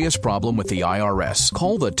serious problem with the IRS,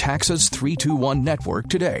 call the Taxes 321 network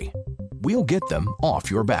today. We'll get them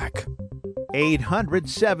off your back.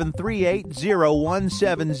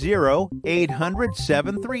 800-738-0170,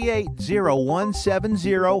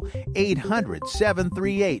 800-738-0170,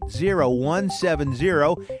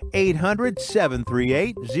 800-738-0170,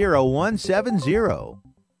 800-738-0170.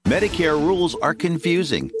 Medicare rules are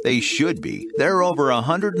confusing. They should be. There are over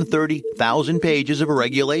 130,000 pages of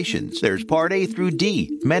regulations. There's Part A through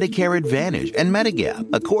D, Medicare Advantage, and Medigap.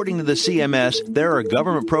 According to the CMS, there are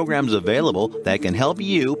government programs available that can help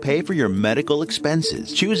you pay for your medical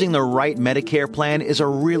expenses. Choosing the right Medicare plan is a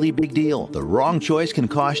really big deal. The wrong choice can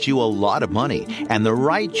cost you a lot of money, and the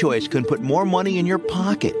right choice can put more money in your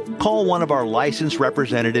pocket. Call one of our licensed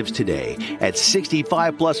representatives today. At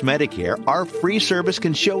 65 Plus Medicare, our free service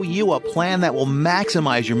can show you a plan that will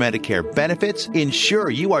maximize your Medicare benefits, ensure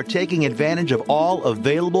you are taking advantage of all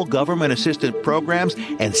available government assistance programs,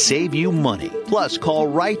 and save you money. Plus, call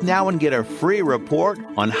right now and get a free report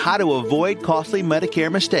on how to avoid costly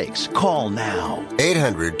Medicare mistakes. Call now.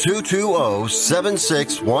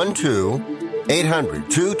 800-220-7612.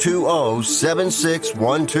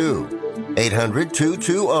 800-220-7612.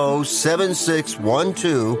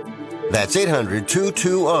 800-220-7612. That's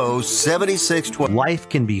 800-220-7612. Life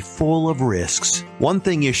can be full of risks. One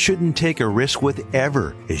thing you shouldn't take a risk with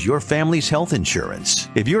ever is your family's health insurance.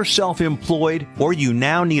 If you're self-employed or you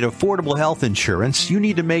now need affordable health insurance, you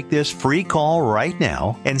need to make this free call right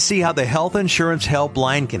now and see how the Health Insurance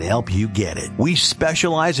Helpline can help you get it. We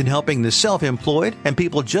specialize in helping the self-employed and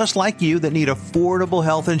people just like you that need affordable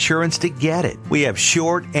health insurance to get it. We have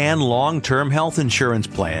short and long-term health insurance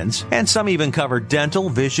plans, and some even cover dental,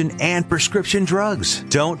 vision, and prescription drugs.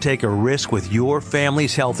 Don't take a risk with your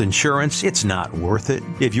family's health insurance. It's not worth it.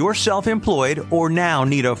 If you're self-employed or now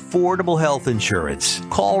need affordable health insurance,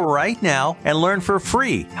 call right now and learn for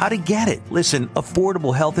free how to get it. Listen,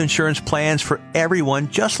 affordable health insurance plans for everyone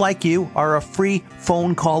just like you are a free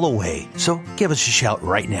phone call away. So give us a shout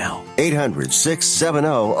right now.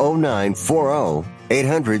 800-670-0940.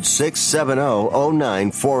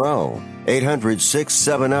 800-670-0940.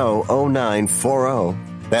 800-670-0940.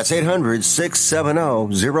 That's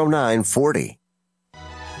 800-670-0940.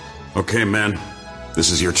 Okay, man, this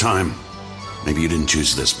is your time. Maybe you didn't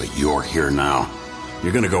choose this, but you're here now.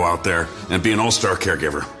 You're going to go out there and be an all-star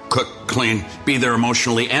caregiver. Cook, clean, be there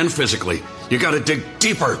emotionally and physically. You got to dig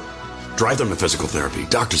deeper. Drive them to physical therapy,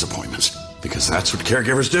 doctor's appointments, Because that's what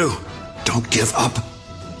caregivers do. Don't give up.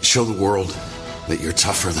 Show the world that you're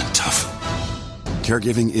tougher than tough.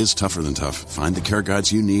 Caregiving is tougher than tough. Find the care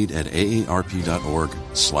guides you need at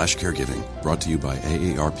aarp.org/caregiving. Brought to you by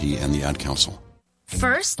AARP and the Ad Council.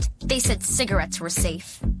 First, they said cigarettes were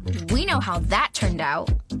safe. We know how that turned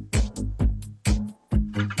out.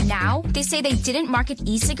 Now, they say they didn't market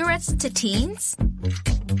e-cigarettes to teens.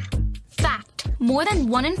 Fact, more than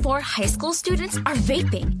 1 in 4 high school students are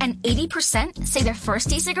vaping, and 80% say their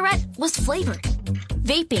first e-cigarette was flavored.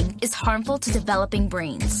 Vaping is harmful to developing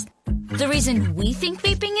brains. The reason we think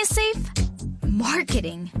vaping is safe?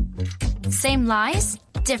 Marketing. Same lies,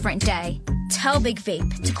 different day. Tell Big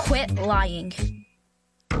Vape to quit lying.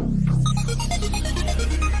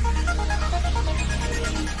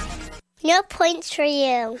 No points for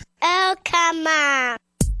you. Oh, come on.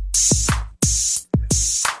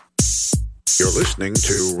 You're listening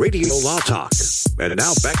to Radio Law Talk. And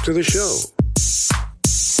now back to the show.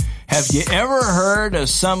 Have you ever heard of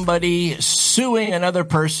somebody suing another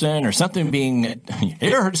person or something being – have you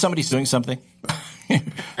ever heard of somebody suing something?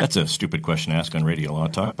 That's a stupid question to ask on Radio Law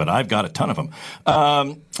Talk, but I've got a ton of them.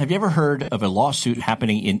 Have you ever heard of a lawsuit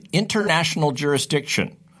happening in international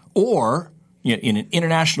jurisdiction or in an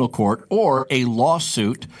international court, or a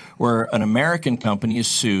lawsuit where an American company is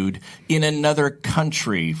sued in another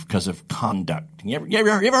country because of conduct? You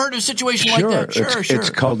ever heard of a situation like that? Sure.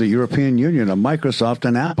 It's called the European Union of Microsoft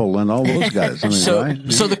and Apple and all those guys.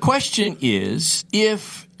 So the question is,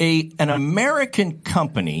 if an American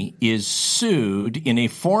company is sued in a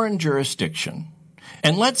foreign jurisdiction,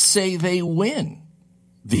 and let's say they win,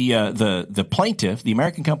 the plaintiff, the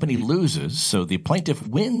American company, loses, so the plaintiff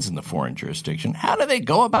wins in the foreign jurisdiction, how do they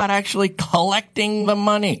go about actually collecting the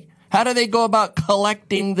money? How do they go about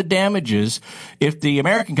collecting the damages if the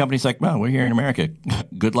American company's like, well, we're here in America,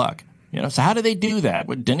 good luck? So how do they do that?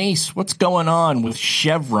 Denise, what's going on with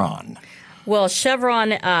Chevron? Well,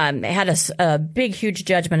 Chevron had a big, huge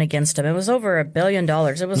judgment against them. It was over $1 billion.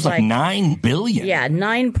 It was like $9 billion. Yeah,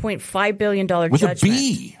 $9.5 billion with judgment. A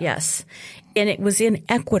B. Yes. And it was in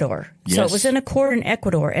Ecuador. Yes. So it was in a court in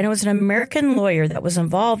Ecuador. And it was an American lawyer that was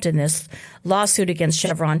involved in this lawsuit against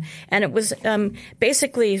Chevron. And it was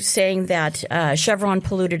basically saying that Chevron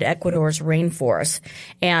polluted Ecuador's rainforest.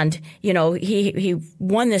 And, he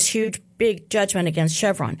won this huge, big judgment against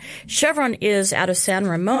Chevron. Chevron is out of San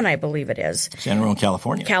Ramon, I believe it is. San Ramon,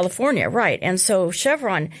 California. California, right. And so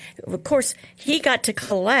Chevron, of course, he got to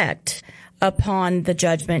collect upon the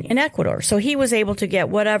judgment in Ecuador. So he was able to get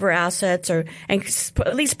whatever assets and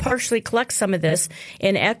at least partially collect some of this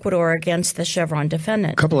in Ecuador against the Chevron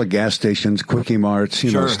defendant. A couple of gas stations, Quickie Marts,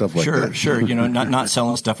 stuff like that. Sure. Not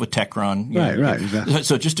selling stuff with Techron. Right. Exactly.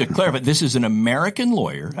 So just to clarify, this is an American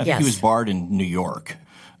lawyer. I think he was barred in New York.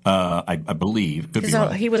 I believe. Could be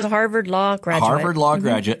wrong. He was a Harvard Law graduate.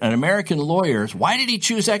 Graduate. An American lawyer. Why did he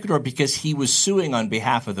choose Ecuador? Because he was suing on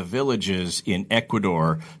behalf of the villages in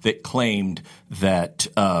Ecuador that claimed that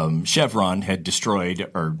Chevron had destroyed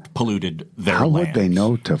or polluted their land. How would they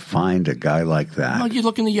know to find a guy like that? Well, you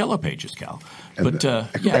look in the yellow pages, Cal. But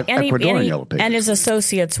Ecuadorian yellow pages. And his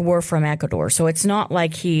associates were from Ecuador, so it's not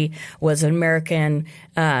like he was an American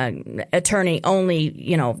attorney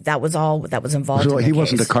only. That was all that was involved. So in the he case.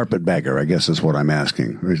 wasn't a carpetbagger, I guess is what I'm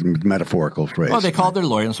asking. Metaphorical phrase. Well, they called their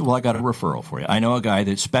lawyer and said, "Well, I got a referral for you. I know a guy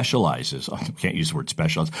that specializes. I can't use the word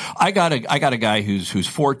specialize. I got a guy whose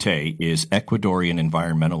forte is Ecuadorian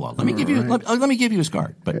environmental law. Let me give you his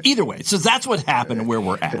card. But either way, so that's what happened and where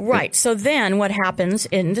we're at. Right. So then what happens?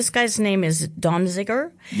 And this guy's name is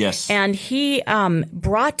Donziger. Yes. And he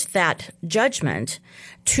brought that judgment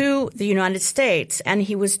to the United States, and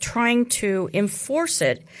he was trying to enforce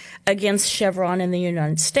it against Chevron in the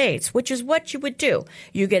United States, which is what you would do.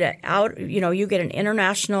 You get an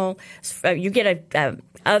international, you get a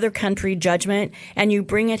other country judgment, and you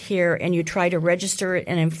bring it here and you try to register it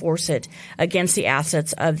and enforce it against the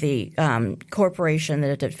assets of the corporation,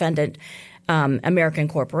 the defendant. American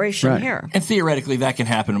corporation here. And theoretically, that can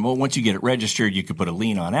happen. Well, once you get it registered, you could put a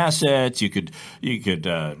lien on assets. You could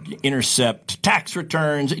intercept tax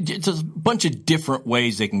returns. It's a bunch of different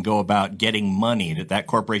ways they can go about getting money that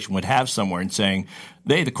corporation would have somewhere and saying,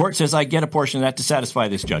 the court says I get a portion of that to satisfy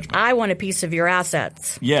this judgment. I want a piece of your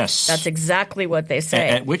assets. Yes. That's exactly what they say.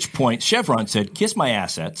 At which point, Chevron said, kiss my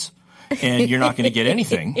assets. And you're not going to get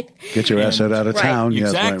anything. Get your asset out of town.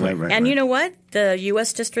 Exactly. Yes, right. And you know what? The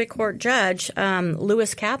U.S. District Court judge,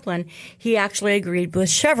 Lewis Kaplan, he actually agreed with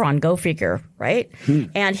Chevron. Go figure, right?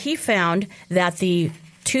 And he found that the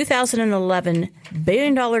 2011 $1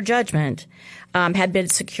 billion judgment had been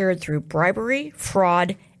secured through bribery,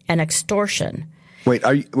 fraud, and extortion. Wait,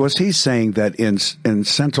 was he saying that in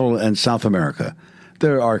Central and South America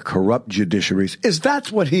there are corrupt judiciaries? Is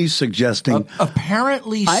that what he's suggesting?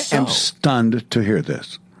 Apparently I so. am stunned to hear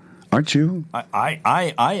this. Aren't you? I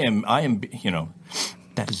am,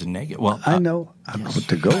 that is a negative. Well, I know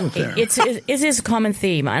to go with there. It is a common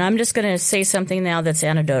theme, and I'm just going to say something now that's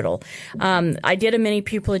anecdotal. I did a mini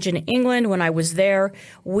pupillage in England when I was there.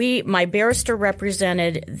 My barrister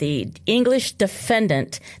represented the English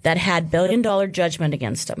defendant that had $1 billion judgment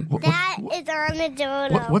against him. That is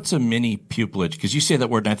anecdotal. What's a mini pupillage? Because you say that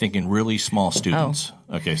word, I think, in really small students.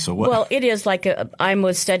 Oh. Okay, so what? Well, it is like I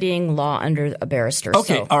was studying law under a barrister.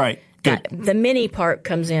 Okay, so all right. Good. The mini part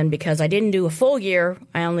comes in because I didn't do a full year.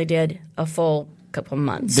 I only did a full couple of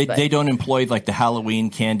months. They don't employ like the Halloween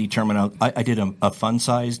candy terminal. I did a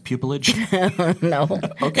fun-sized pupillage. No.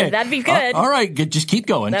 Okay. That'd be good. All right. Good. Just keep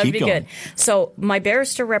going. That'd be good. So my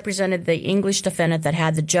barrister represented the English defendant that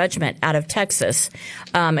had the judgment out of Texas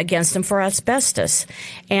against him for asbestos.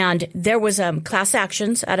 And there was class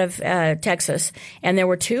actions out of Texas, and there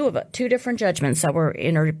were two different judgments that were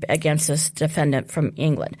entered against this defendant from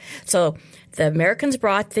England. So the Americans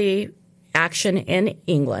brought the action in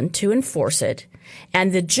England to enforce it.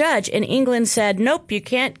 And the judge in England said, nope, you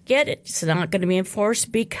can't get it. It's not going to be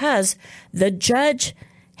enforced because the judge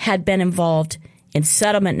had been involved in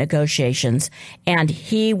settlement negotiations, and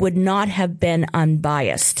he would not have been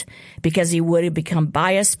unbiased because he would have become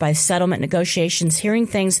biased by settlement negotiations, hearing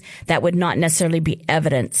things that would not necessarily be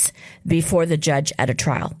evidence before the judge at a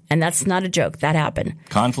trial. And that's not a joke. That happened.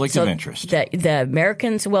 Conflict of interest. The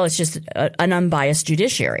Americans, well, it's just an unbiased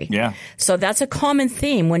judiciary. Yeah. So that's a common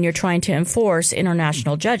theme when you're trying to enforce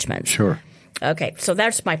international judgments. Sure. Okay, so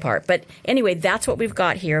that's my part. But anyway, that's what we've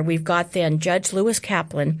got here. We've got then Judge Lewis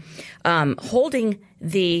Kaplan holding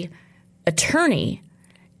the attorney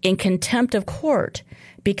in contempt of court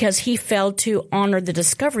because he failed to honor the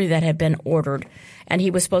discovery that had been ordered. And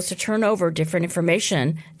he was supposed to turn over different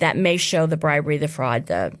information that may show the bribery, the fraud,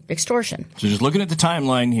 the extortion. So just looking at the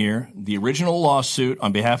timeline here, the original lawsuit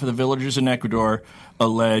on behalf of the villagers in Ecuador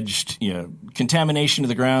alleged contamination of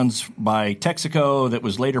the grounds by Texaco that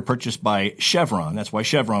was later purchased by Chevron. That's why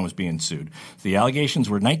Chevron was being sued. So the allegations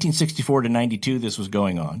were 1964 to 92 this was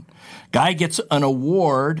going on. Guy gets an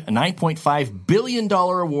award, a $9.5 billion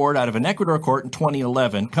award out of an Ecuador court in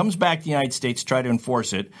 2011, comes back to the United States to try to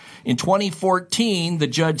enforce it. In 2014, the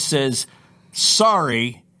judge says,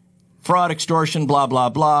 sorry, fraud, extortion, blah, blah,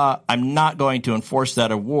 blah. I'm not going to enforce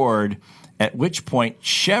that award. At which point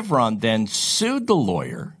Chevron then sued the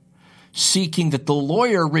lawyer, seeking that the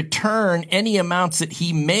lawyer return any amounts that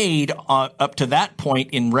he made up to that point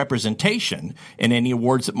in representation and any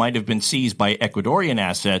awards that might have been seized by Ecuadorian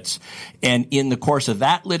assets. And in the course of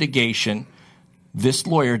that litigation, this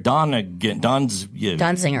lawyer, Donzinger,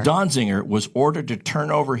 was ordered to turn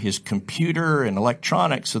over his computer and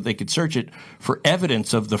electronics so they could search it for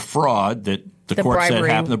evidence of the fraud that the court said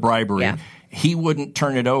happened, the bribery. Yeah. He wouldn't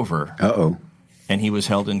turn it over. Uh-oh. And he was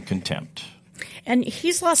held in contempt. And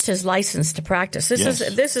he's lost his license to practice.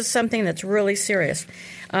 This is something that's really serious.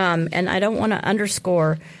 And I don't want to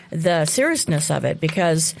underscore the seriousness of it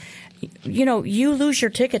because, you lose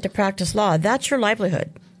your ticket to practice law. That's your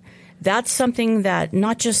livelihood. That's something that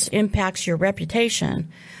not just impacts your reputation,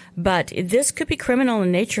 but this could be criminal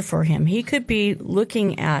in nature for him. He could be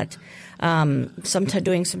looking at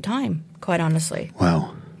doing some time, quite honestly.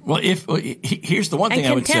 Wow. Well, here's the one thing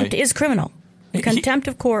I would say. Contempt is criminal. Contempt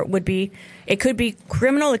of court it could be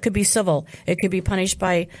criminal, it could be civil. It could be punished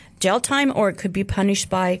by jail time or it could be punished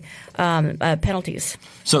by penalties.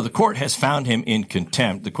 So the court has found him in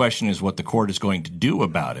contempt. The question is what the court is going to do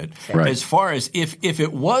about it. Right. As far as if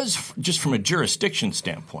it was just from a jurisdiction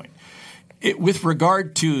standpoint, with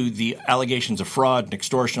regard to the allegations of fraud and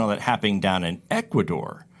extortion, all that happening down in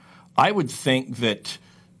Ecuador, I would think that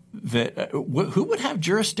who would have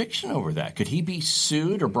jurisdiction over that? Could he be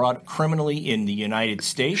sued or brought criminally in the United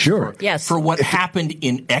States? Sure. For what happened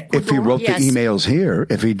in Ecuador? If he wrote the emails here,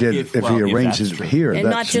 if he arranged it here. And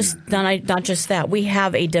not just that. We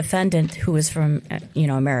have a defendant who is from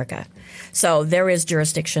America. So there is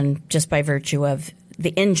jurisdiction just by virtue of the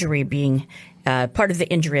injury being part of the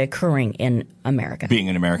injury occurring in America. Being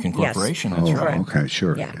an American corporation, yes. That's right. Okay,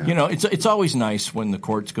 sure. Yeah. It's always nice when the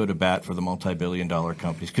courts go to bat for the multi-billion-dollar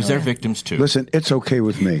companies because they're victims too. Listen, it's okay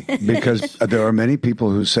with me because there are many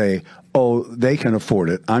people who say, oh, they can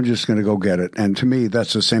afford it. I'm just going to go get it. And to me,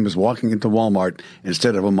 that's the same as walking into Walmart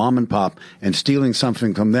instead of a mom and pop and stealing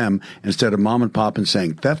something from them instead of mom and pop and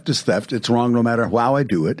saying theft is theft. It's wrong no matter how I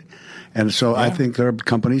do it. And so I think there are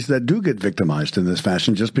companies that do get victimized in this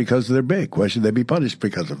fashion just because they're big. Why should they be punished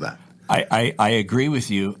because of that? I agree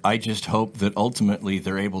with you. I just hope that ultimately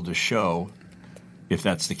they're able to show, if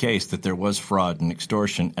that's the case, that there was fraud and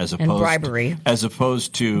extortion as opposed bribery, as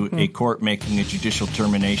opposed to a court making a judicial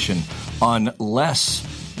termination on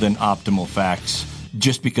less than optimal facts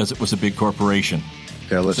just because it was a big corporation.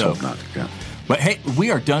 Yeah, let's hope not. Yeah. But hey,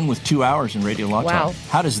 we are done with 2 hours in Radio Law Wow. Talk.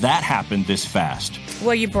 How does that happen this fast?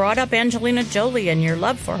 Well, you brought up Angelina Jolie and your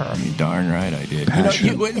love for her. You're darn right I did.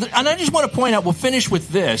 And I just want to point out, we'll finish with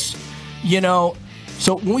this. So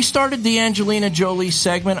when we started the Angelina Jolie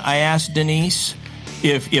segment, I asked Denise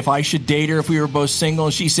if I should date her if we were both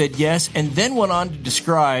single. She said yes, and then went on to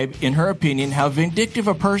describe, in her opinion, how vindictive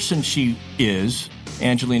a person she is,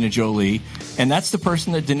 Angelina Jolie, and that's the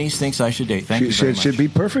person that Denise thinks I should date. Thank you very much. Should be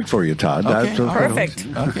perfect for you, Todd. Okay, perfect.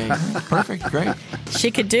 Okay, perfect, great.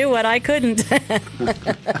 She could do what I couldn't.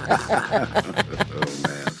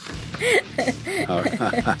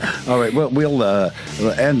 All right. Well, we'll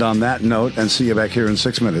end on that note and see you back here in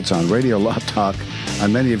 6 minutes on Radio Law Talk.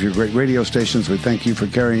 On many of your great radio stations, we thank you for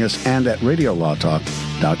carrying us, and at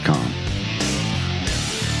RadioLawTalk.com.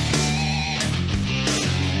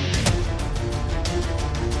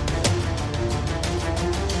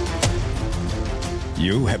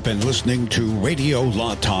 You have been listening to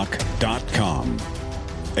RadioLawTalk.com,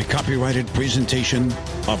 a copyrighted presentation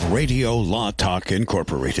of Radio Law Talk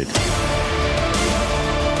Incorporated.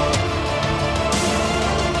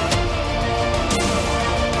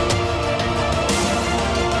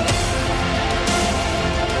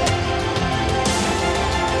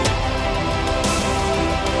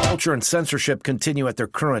 Culture and censorship continue at their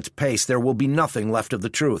current pace, there will be nothing left of the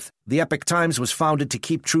truth. The Epoch Times was founded to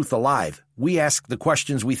keep truth alive. We ask the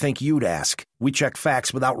questions we think you'd ask. We check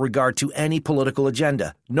facts without regard to any political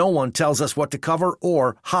agenda. No one tells us what to cover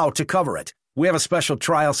or how to cover it. We have a special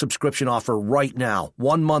trial subscription offer right now.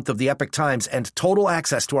 1 month of the Epoch Times and total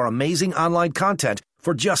access to our amazing online content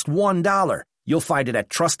for just $1. You'll find it at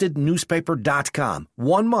trustednewspaper.com.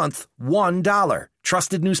 1 month, $1.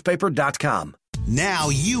 Trustednewspaper.com. Now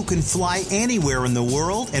you can fly anywhere in the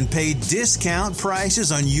world and pay discount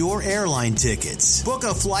prices on your airline tickets. Book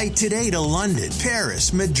a flight today to London,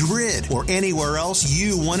 Paris, Madrid, or anywhere else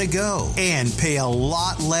you want to go. And pay a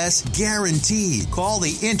lot less guaranteed. Call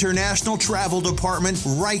the International Travel Department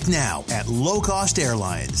right now at Low Cost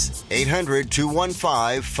Airlines.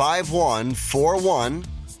 800-215-5141.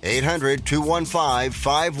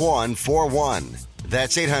 800-215-5141.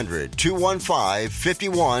 That's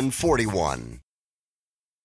 800-215-5141.